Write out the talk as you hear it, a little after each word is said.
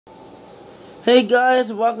Hey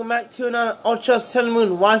guys, welcome back to another Ultra Sun Moon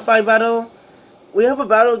Wi-Fi battle. We have a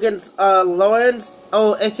battle against Lawrence,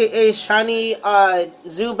 aka Shiny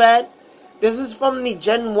Zubat. This is from the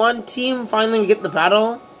Gen 1 team. Finally we get the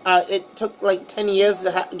battle. It took like 10 years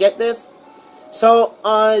to get this. So,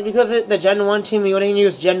 because the Gen 1 team, we only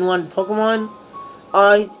use Gen 1 Pokemon.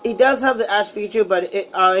 It does have the Ash Pikachu, but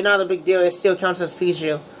not a big deal. It still counts as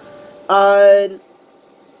Pikachu.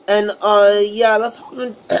 Yeah, let's hop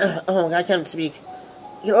in. Oh, I can't speak.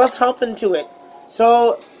 Let's hop into it.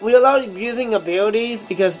 So, we allowed using abilities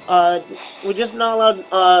because, we're just not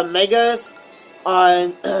allowed, Megas,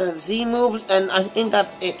 Z moves, and I think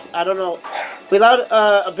that's it. I don't know. We allowed,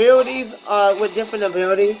 abilities, with different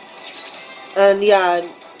abilities. And, yeah.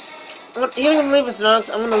 You're gonna leave it Snox.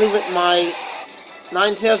 I'm gonna leave it my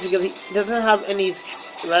Ninetales because he doesn't have any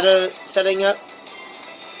Shredder setting up.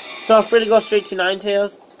 So, I'm free to go straight to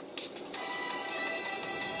Ninetales.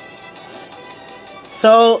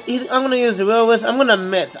 So, I'm gonna use the Will-O-Wisp. I'm gonna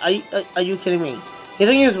miss. Are you kidding me? He's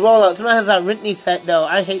gonna use Rollout. Someone has that Ritney set, though.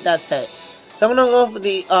 I hate that set. So, I'm gonna go for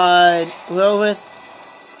the, Will-O-Wisp.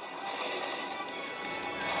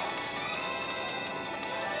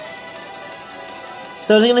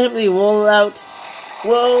 So, he's gonna hit me the Rollout.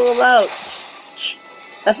 Rollout!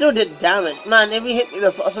 That still did damage. Man, if he hit me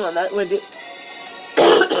the first one, that would do.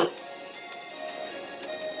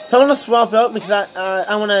 So, I'm gonna swap out because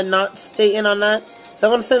I wanna not stay in on that. So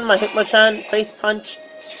I'm gonna send my Hitmonchan face punch.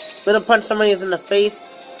 Little punch somebody is in the face.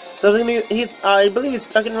 So I believe he's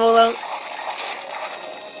stuck in rollout.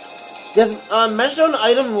 Does Metrodon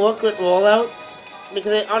item work with rollout?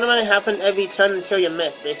 Because it automatically happens every turn until you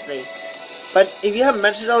miss, basically. But if you have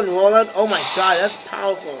Metrodon rollout, oh my god, that's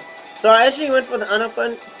powerful. So I actually went for the under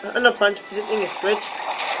punch, predicting a switch.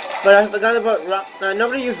 But I forgot about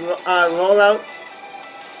nobody used rollout.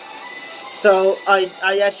 So,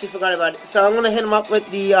 I actually forgot about it. So, I'm going to hit him up with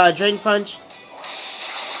the Drain Punch.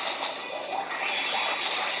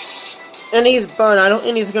 And he's burned. I don't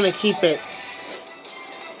think he's going to keep it.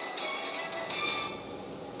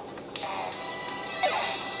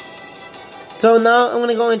 So, now I'm going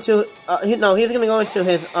to go into... he's going to go into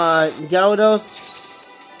his Gyarados.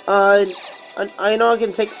 I know I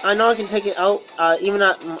can take it out even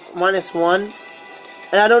at -1.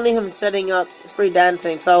 And I don't need him setting up free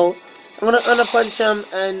dancing. So... I'm gonna underpunch him,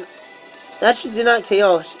 and that actually did not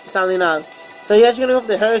KO, sadly enough. So he's actually gonna go for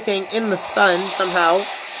the Hurricane in the sun somehow.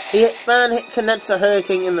 Connects a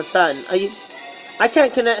Hurricane in the sun. I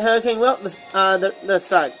can't connect Hurricane without the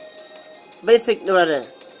sun. Basic weather.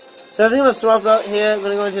 So I'm gonna swap out here. I'm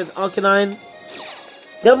gonna go into his Arcanine.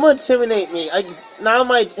 Don't intimidate me. Now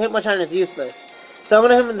my Hitmonchan is useless. So I'm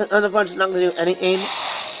gonna hit him with the underpunch. Not gonna do anything.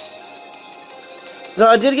 So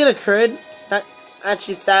I did get a crit. That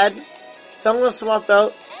actually sad. So I'm going to swap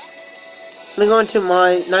out. I'm going to go into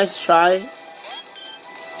my Nice Try.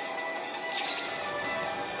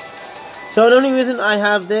 So the only reason I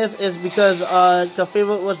have this is because the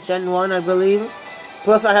favorite was Gen 1, I believe.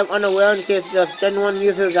 Plus I have Unaware in case there's Gen 1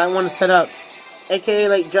 users I want to set up. AKA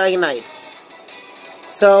like Dragonite.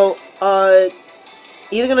 So,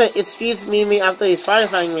 he's going to speed me after he's Fire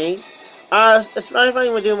Fighting me. Fire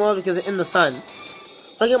Fighting will do more because it's in the sun.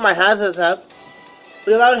 Look at my hazards up.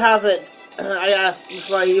 Without hazards. I asked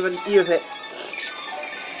before I even use it.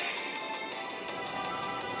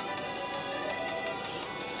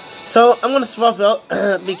 So I'm gonna swap out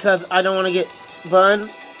because I don't want to get burned.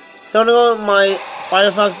 So I'm gonna go with my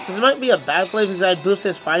Firefox. This might be a bad play because I boost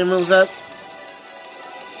his fire moves up.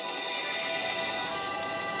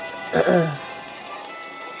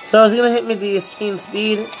 So it's gonna hit me the extreme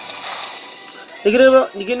speed. The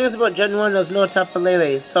good news about Gen 1, there's no Tapu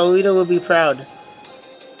Lele, so Rita will be proud.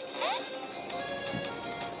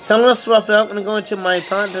 So I'm going to swap out. I'm going to go into my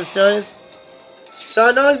Panther series. So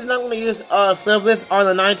I know he's not going to use Flare Blitz on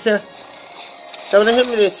the Ninetales. So I'm going to hit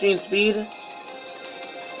me the extreme speed.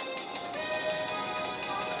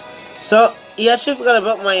 So he actually forgot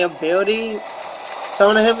about my ability. So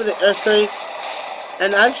I'm going to hit with the Earthquake.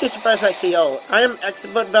 And I'm actually surprised at KO. I am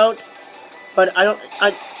expert belt, but I don't.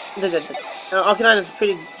 Arcanine is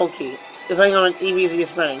pretty bulky, depending on EVs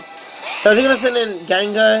he's playing. So he's going to send in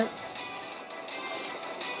Gengar.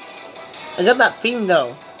 I got that theme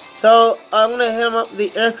though. So I'm gonna hit him up with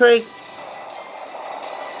the Earthquake.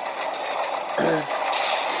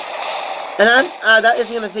 And that is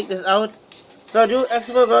gonna take this out. So I do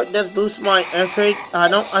expert belt does boost my Earthquake. I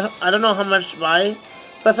don't know how much by.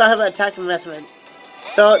 Plus I have an attack investment.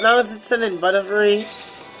 So now it's sending Butterfree.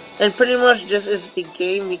 And pretty much just is the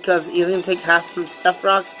game because he's gonna take half from Stuff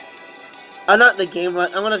Rocks. Not the game,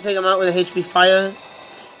 but I'm gonna take him out with a HP Fire.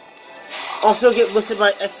 Also get boosted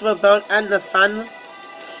by Extra Belt and the Sun.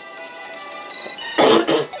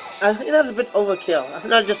 I think that's a bit overkill. I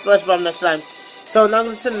think I'll just Sludge Bomb next time. So now I'm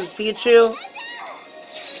going to send Pikachu.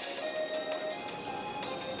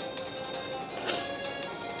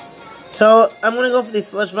 So I'm going to go for the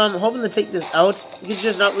Sludge Bomb. I'm hoping to take this out. Pikachu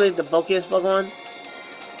is not really the bulkiest Pokemon.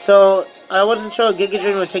 So I wasn't sure Giga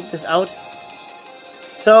Drain would take this out.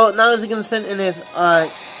 So now he's going to send in his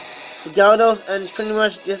Gyarados, and pretty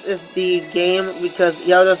much this is the game because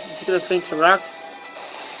Gyarados is going to faint to rocks.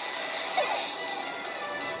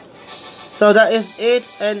 So that is it,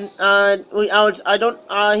 and I don't.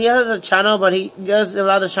 He has a channel, but he does a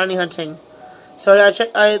lot of shiny hunting. So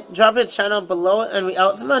I drop his channel below, and we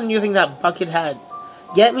out. Someone using that bucket hat.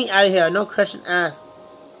 Get me out of here! No question asked.